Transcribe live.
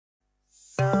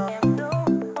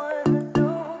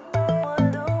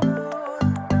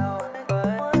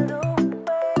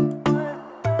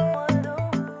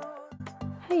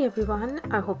everyone,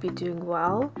 I hope you're doing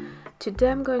well. Today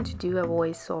I'm going to do a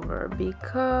voiceover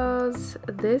because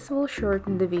this will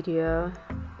shorten the video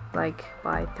like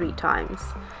by 3 times.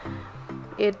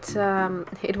 It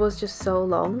was just so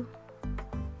long,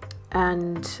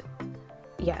 and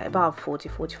yeah, about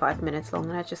 40-45 minutes long,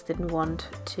 and I just didn't want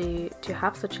to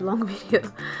have such a long video.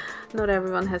 Not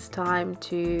everyone has time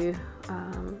to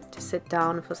sit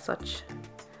down for such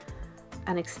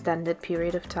an extended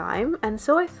period of time, and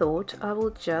so I thought I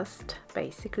will just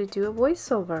basically do a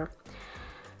voiceover.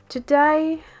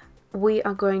 Today we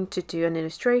are going to do an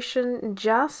illustration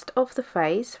just of the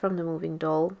face from the Moving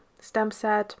Doll stamp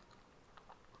set.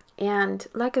 And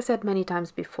like I said many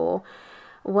times before,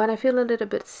 when I feel a little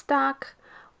bit stuck,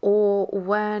 or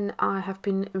when I have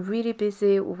been really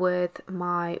busy with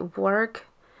my work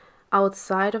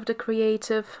outside of the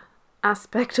creative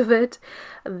aspect of it,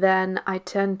 then I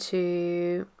tend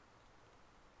to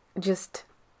just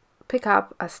pick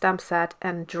up a stamp set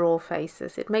and draw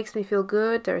faces. It makes me feel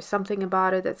good. There is something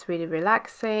about it that's really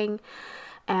relaxing,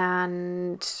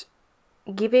 and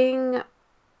giving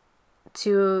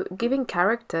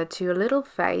character to a little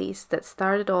face that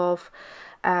started off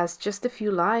as just a few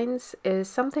lines is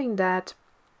something that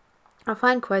I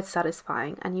find quite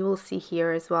satisfying. And you will see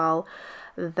here as well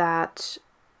that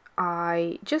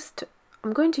I'm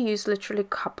going to use literally a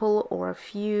couple or a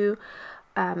few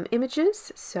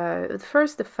images. So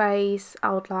first the face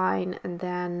outline, and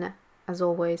then as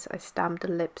always I stamp the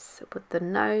lips with the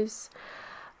nose,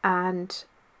 and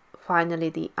finally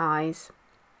the eyes.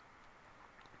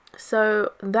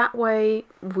 So that way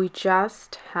we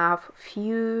just have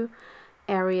few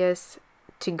areas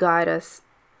to guide us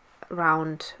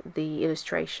around the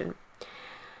illustration.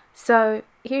 So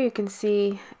here you can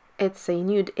see it's a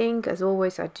nude ink. As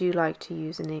always, I do like to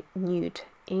use a nude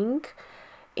ink,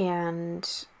 and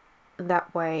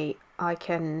that way I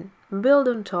can build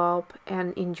on top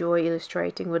and enjoy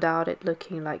illustrating without it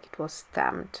looking like it was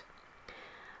stamped.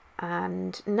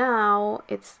 And now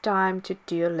it's time to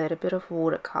do a little bit of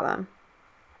watercolor,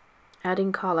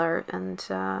 adding color, and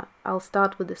I'll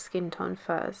start with the skin tone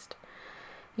first.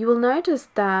 You will notice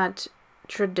that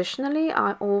traditionally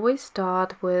I always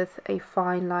start with a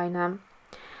fine liner,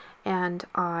 and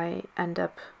I end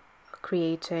up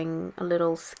creating a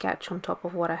little sketch on top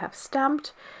of what I have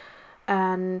stamped,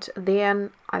 and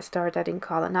then I start adding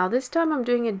color. Now this time I'm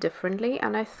doing it differently,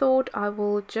 and I thought I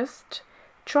will just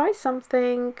try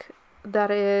something that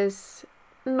is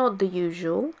not the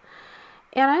usual,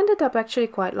 and I ended up actually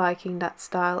quite liking that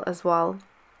style as well,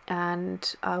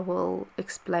 and I will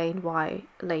explain why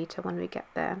later when we get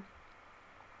there.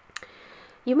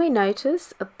 You may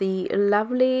notice the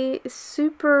lovely,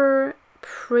 super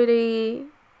pretty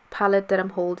palette that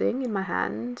I'm holding in my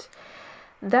hand.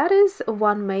 That is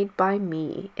one made by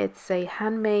me. It's a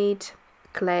handmade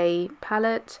clay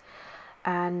palette,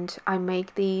 and I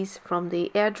make these from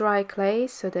the air dry clay,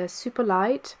 so they're super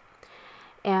light,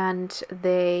 and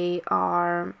they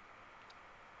are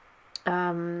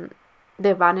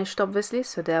they're varnished obviously,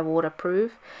 so they're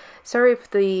waterproof. Sorry if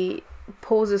the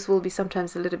pauses will be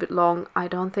sometimes a little bit long. I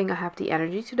don't think I have the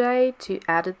energy today to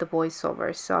edit the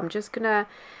voiceover, so I'm just gonna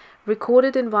record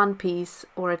it in one piece,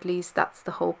 or at least that's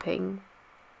the hoping.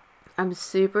 I'm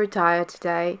super tired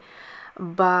today,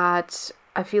 but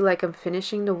I feel like I'm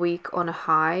finishing the week on a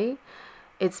high.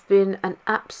 It's been an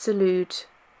absolute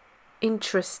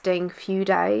interesting few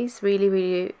days,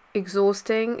 really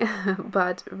exhausting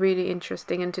but really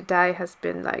interesting, and today has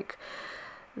been like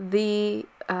the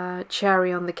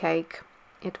cherry on the cake.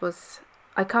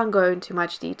 I can't go into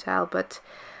much detail, but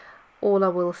all I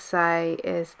will say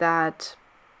is that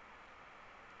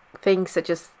things are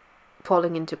just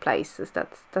falling into places.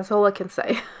 That's all I can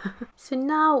say. So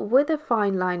now with a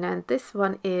fine liner, and this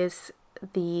one is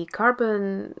the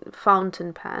carbon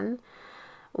fountain pen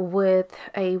with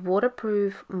a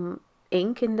waterproof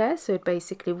ink in there, so it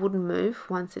basically wouldn't move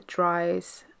once it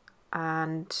dries,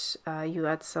 and you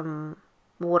add some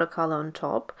watercolor on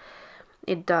top.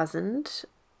 It doesn't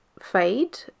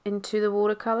fade into the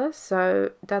watercolor,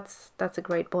 so that's a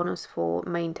great bonus for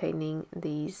maintaining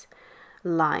these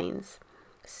lines.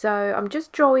 So I'm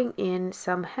just drawing in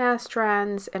some hair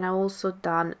strands, and I also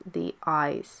done the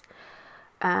eyes,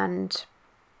 and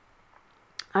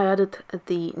I added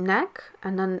the neck,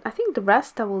 and then I think the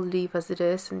rest I will leave as it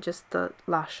is, and just the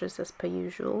lashes as per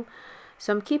usual.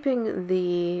 So I'm keeping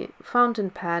the fountain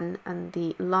pen and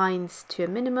the lines to a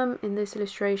minimum in this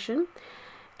illustration,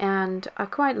 and I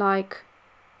quite like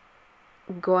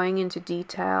going into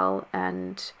detail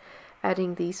and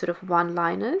adding these sort of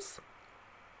one-liners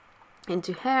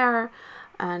into hair.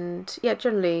 And yeah,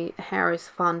 generally hair is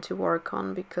fun to work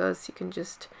on because you can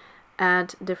just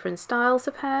add different styles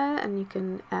of hair, and you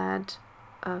can add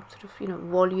sort of, you know,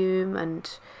 volume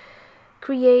and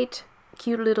create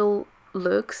cute little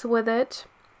looks with it.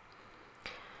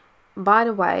 By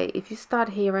the way, if you start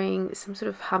hearing some sort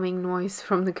of humming noise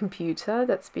from the computer,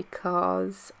 that's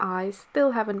because I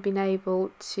still haven't been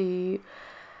able to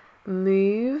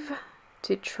move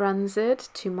to transit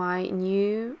to my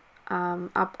new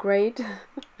upgrade.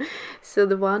 So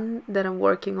the one that I'm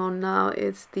working on now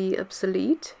is the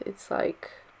obsolete. It's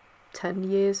like 10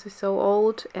 years or so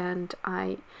old, and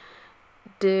I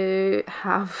do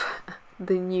have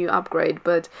the new upgrade,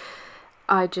 but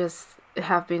I just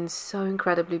have been so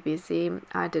incredibly busy.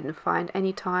 I didn't find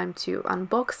any time to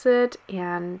unbox it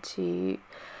and to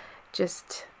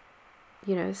just,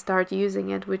 you know, start using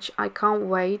it, which I can't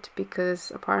wait,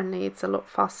 because apparently it's a lot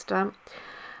faster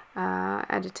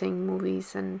editing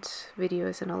movies and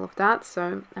videos and all of that.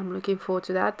 So I'm looking forward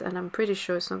to that, and I'm pretty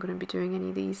sure it's not going to be doing any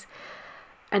of these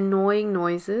annoying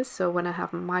noises. So when I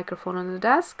have a microphone on the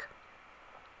desk,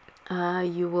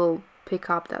 you will pick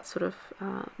up that sort of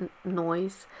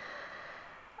noise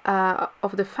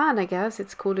of the fan, I guess.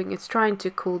 It's trying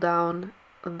to cool down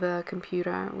the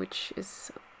computer, which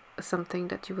is something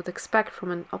that you would expect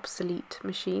from an obsolete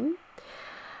machine.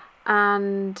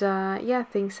 And yeah,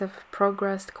 things have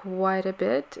progressed quite a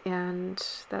bit, and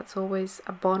that's always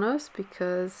a bonus,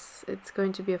 because it's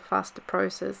going to be a faster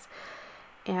process,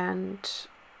 and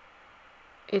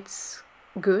it's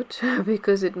good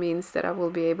because it means that I will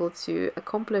be able to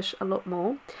accomplish a lot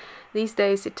more. These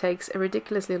days it takes a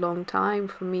ridiculously long time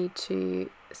for me to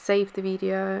save the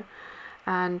video,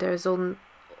 and there's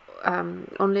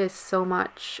only so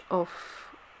much of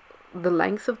the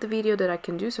length of the video that I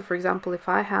can do. So for example, if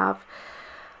I have,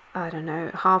 I don't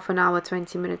know, half an hour,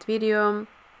 20-minute video,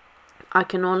 I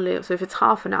can only, so if it's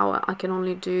half an hour, I can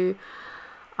only do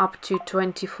up to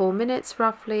 24 minutes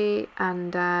roughly.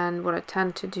 And then what I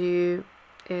tend to do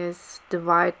is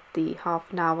divide the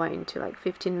half an hour into like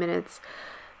 15 minutes,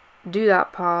 do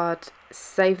that part,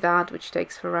 save that, which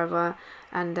takes forever,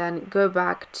 and then go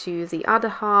back to the other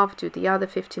half, do the other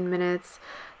 15 minutes,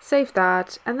 save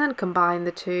that, and then combine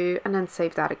the two, and then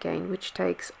save that again, which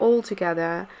takes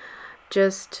altogether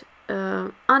just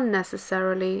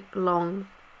unnecessarily long.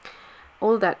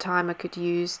 All that time I could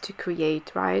use to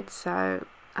create, right? So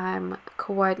I'm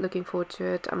quite looking forward to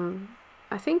it.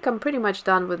 I think I'm pretty much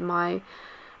done with my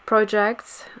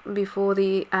projects before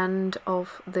the end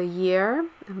of the year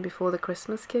and before the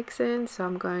Christmas kicks in, so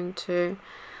I'm going to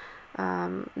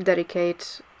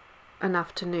dedicate an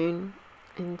afternoon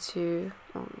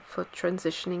for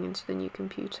transitioning into the new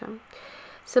computer.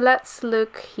 So let's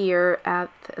look here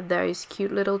at those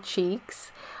cute little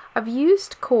cheeks. I've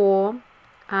used Core,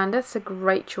 and that's a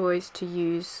great choice to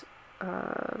use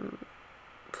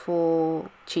for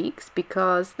cheeks,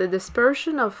 because the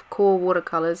dispersion of Core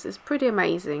watercolors is pretty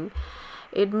amazing.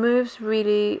 It moves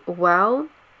really well.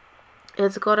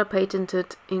 It's got a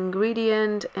patented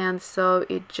ingredient, and so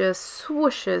it just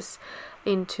swooshes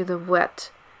into the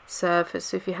wet surface.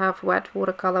 So if you have wet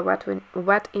watercolor,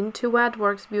 wet into wet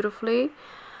works beautifully,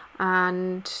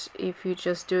 and if you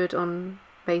just do it on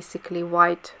basically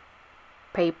white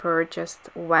paper, just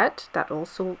wet, that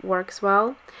also works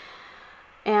well.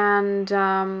 And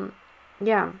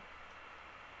yeah,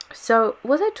 so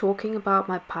was I talking about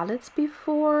my palettes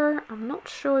before? I'm not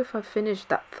sure if I finished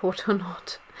that thought or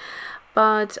not,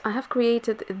 but I have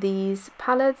created these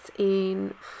palettes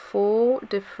in 4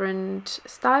 different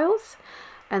styles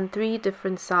and 3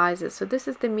 different sizes. So this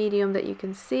is the medium that you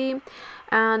can see,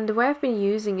 and the way I've been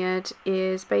using it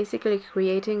is basically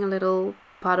creating a little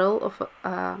puddle of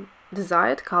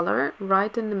desired color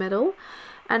right in the middle,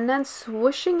 and then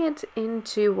swooshing it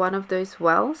into one of those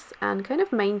wells and kind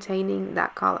of maintaining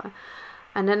that color.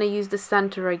 And then I use the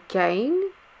center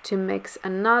again to mix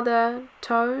another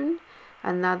tone,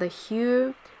 another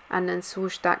hue, and then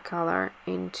swoosh that color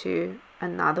into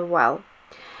another well.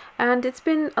 And it's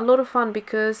been a lot of fun,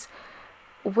 because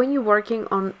when you're working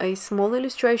on a small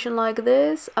illustration like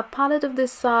this, a palette of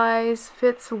this size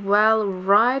fits well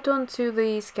right onto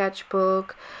the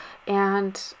sketchbook,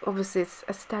 and obviously it's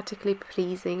aesthetically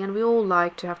pleasing, and we all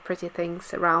like to have pretty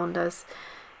things around us.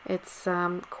 It's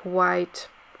quite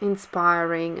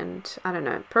inspiring, and I don't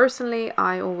know, personally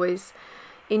I always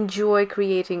enjoy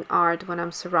creating art when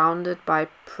I'm surrounded by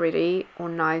pretty or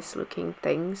nice looking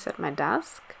things at my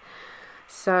desk.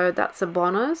 So that's a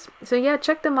bonus. So yeah,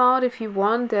 check them out if you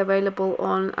want. They're available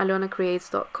on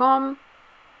alyonacreates.com.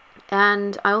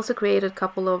 And I also created a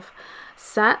couple of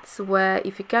sets where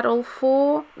if you get all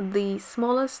 4, the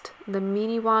smallest, the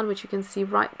mini one, which you can see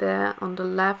right there on the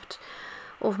left,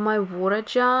 of my water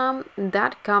jar.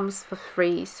 That comes for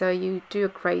free, so you do a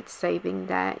great saving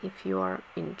there if you are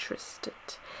interested.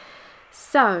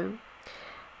 So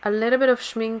a little bit of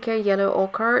Schminke yellow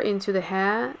ochre into the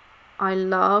hair. I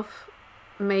love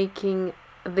making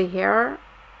the hair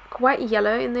quite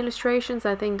yellow in the illustrations.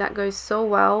 I think that goes so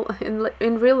well.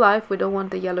 In real life we don't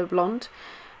want the yellow blonde.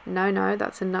 No,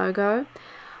 that's a no-go.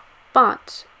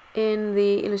 But in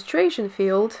the illustration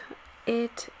field,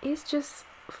 it is just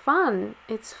fun.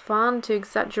 It's fun to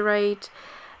exaggerate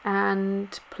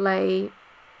and play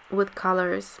with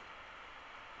colors.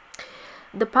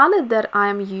 The palette that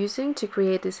I'm using to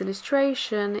create this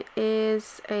illustration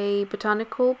is a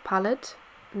botanical palette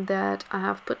that I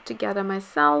have put together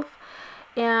myself,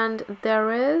 and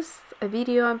there is a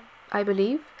video, I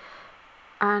believe,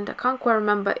 and I can't quite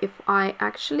remember if I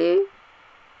actually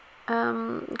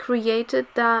created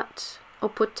that or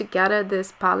put together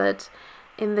this palette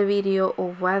in the video,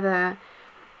 or whether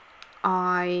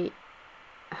I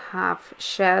have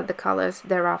shared the colors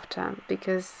thereafter,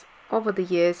 because over the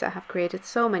years I have created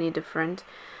so many different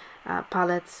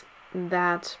palettes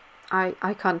that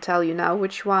I can't tell you now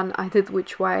which one I did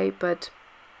which way, but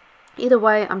either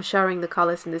way I'm sharing the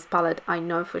colors in this palette, I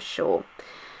know for sure.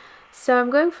 So I'm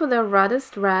going for the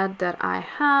reddest red that I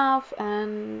have,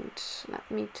 and let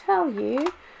me tell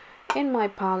you, in my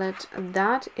palette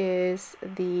that is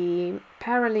the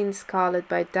Paraline Scarlet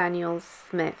by Daniel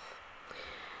Smith.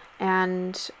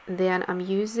 And then I'm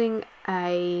using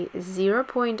a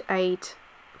 0.8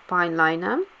 fine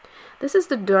liner. This is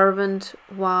the Derwent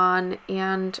one,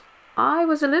 and I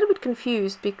was a little bit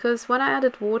confused because when I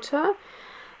added water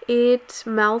it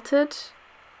melted,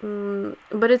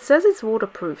 but it says it's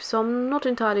waterproof, so I'm not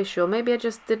entirely sure. Maybe I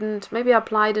just didn't, maybe I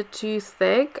applied it too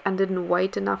thick and didn't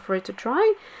wait enough for it to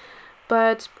dry.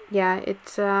 But yeah,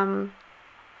 it's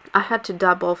I had to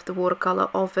dab off the watercolor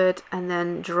of it and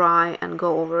then dry and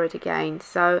go over it again.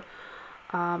 So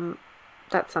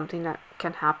that's something that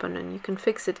can happen and you can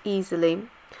fix it easily.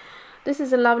 This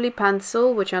is a lovely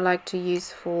pencil which I like to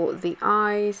use for the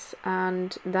eyes,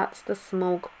 and that's the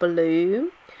Smoke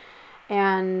Blue,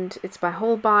 and it's by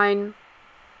Holbein.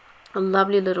 A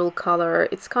lovely little color.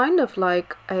 It's kind of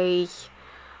like a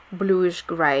bluish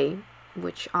gray,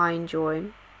 which I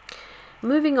enjoy.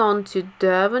 Moving on to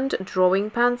Derwent drawing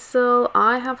pencil,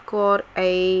 I have got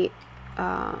a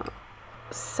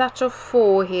set of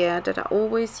 4 here that I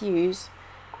always use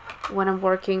when I'm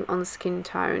working on skin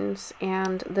tones,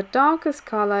 and the darkest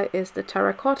color is the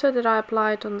terracotta that I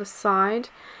applied on the side,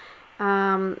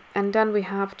 and then we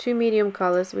have 2 medium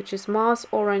colors, which is Mars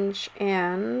Orange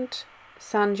and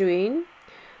Sanjuine.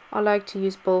 I like to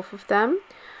use both of them,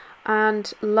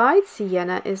 and light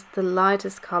sienna is the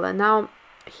lightest color. Now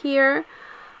here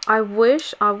I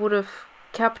wish I would have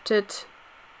kept it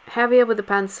heavier with the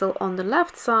pencil on the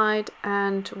left side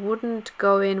and wouldn't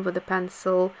go in with the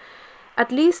pencil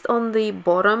at least on the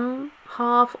bottom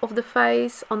half of the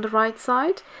face on the right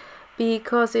side,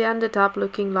 because it ended up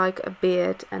looking like a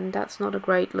beard, and that's not a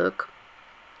great look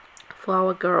for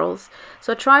our girls.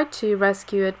 So I tried to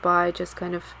rescue it by just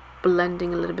kind of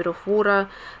blending a little bit of water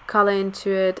color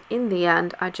into it. In the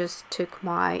end I just took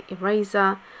my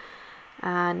eraser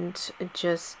and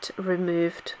just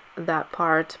removed that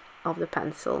part of the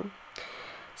pencil.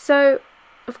 So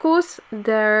of course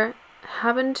there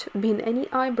haven't been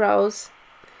any eyebrows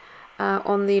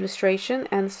on the illustration,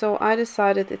 and so I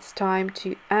decided it's time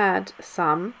to add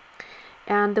some.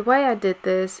 And the way I did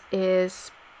this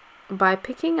is by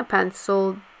picking a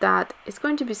pencil that is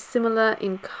going to be similar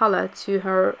in color to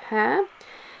her hair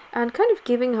and kind of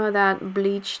giving her that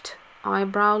bleached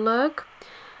eyebrow look.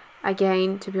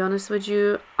 Again, to be honest with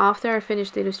you, after I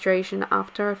finished the illustration,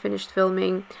 after I finished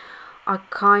filming, I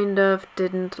kind of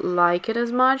didn't like it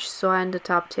as much, so I ended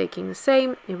up taking the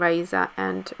same eraser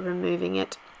and removing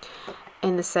it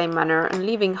in the same manner and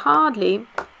leaving hardly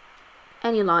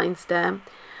any lines there,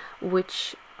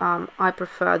 which I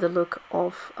prefer the look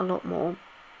of a lot more.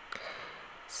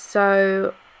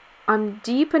 So I'm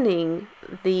deepening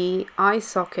the eye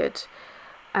socket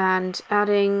and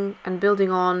adding and building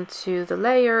on to the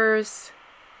layers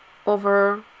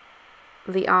over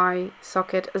the eye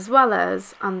socket as well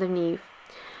as underneath.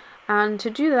 And to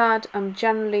do that, I'm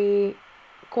generally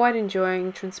quite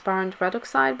enjoying Transparent Red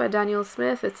Oxide by Daniel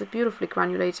Smith. It's a beautifully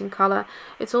granulating color.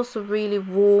 It's also really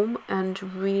warm and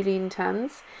really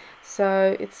intense,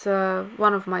 so it's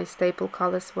one of my staple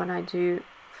colors when I do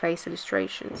face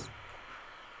illustrations.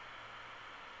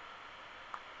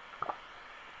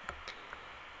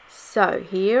 So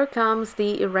here comes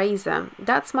the eraser.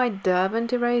 That's my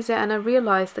Derwent eraser, and I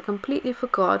realized I completely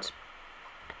forgot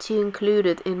to include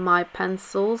it in my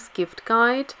pencils gift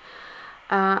guide.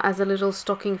 as a little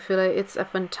stocking filler. It's a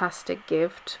fantastic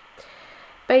gift.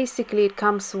 Basically it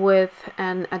comes with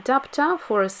an adapter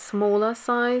for a smaller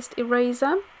sized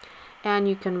eraser, and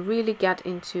you can really get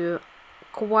into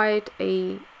quite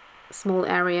a small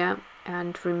area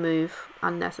and remove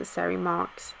unnecessary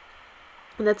marks.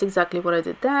 And that's exactly what I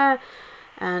did there,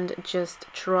 and just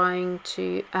trying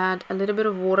to add a little bit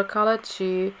of watercolor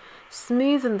to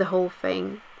smoothen the whole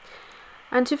thing.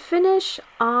 And to finish,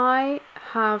 I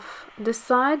have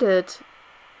decided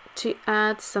to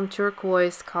add some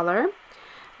turquoise color,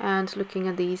 and looking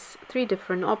at these 3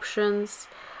 different options,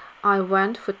 I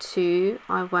went for 2.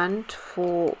 I went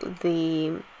for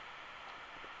the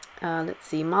let's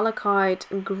see, malachite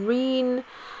green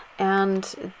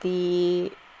and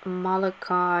the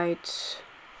malachite,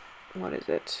 what is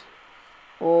it,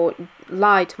 or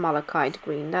light malachite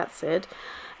green, that's it.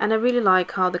 And I really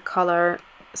like how the color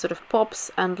sort of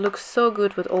pops and looks so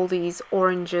good with all these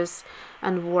oranges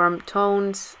and warm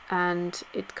tones, and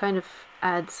it kind of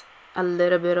adds a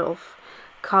little bit of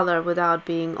color without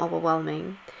being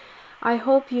overwhelming. I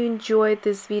hope you enjoyed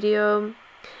this video,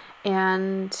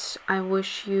 and I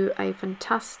wish you a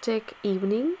fantastic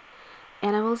evening,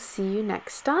 and I will see you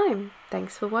next time.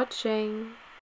 Thanks for watching.